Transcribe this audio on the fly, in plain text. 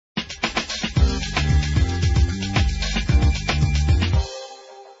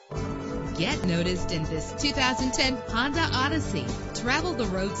Get noticed in this 2010 Honda Odyssey. Travel the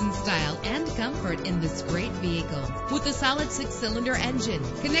roads in style and comfort in this great vehicle. With a solid 6-cylinder engine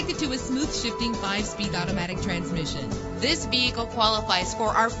connected to a smooth shifting 5-speed automatic transmission. This vehicle qualifies for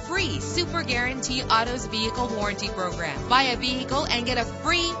our free Super Guarantee Autos Vehicle Warranty Program. Buy a vehicle and get a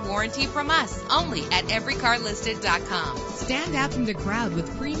free warranty from us only at everycarlisted.com. Stand out from the crowd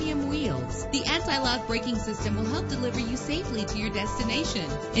with premium wheels. The anti-lock braking system will help deliver you safely to your destination.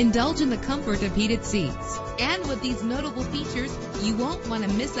 Indulge in the comfort of heated seats. And with these notable features, you won't want to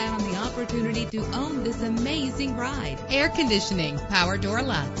miss out on the opportunity to own this amazing ride. Air conditioning, power door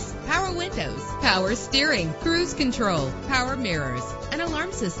locks, power windows, power steering, cruise control, power mirrors, an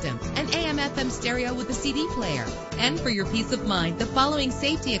alarm system, an AM/FM stereo with a CD player. And for your peace of mind, the following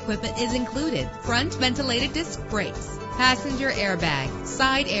safety equipment is included: front ventilated disc brakes, passenger airbag,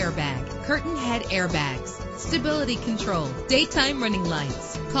 side airbag, curtain head airbags, stability control, daytime running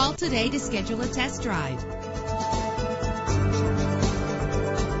lights. Call today to schedule a test drive.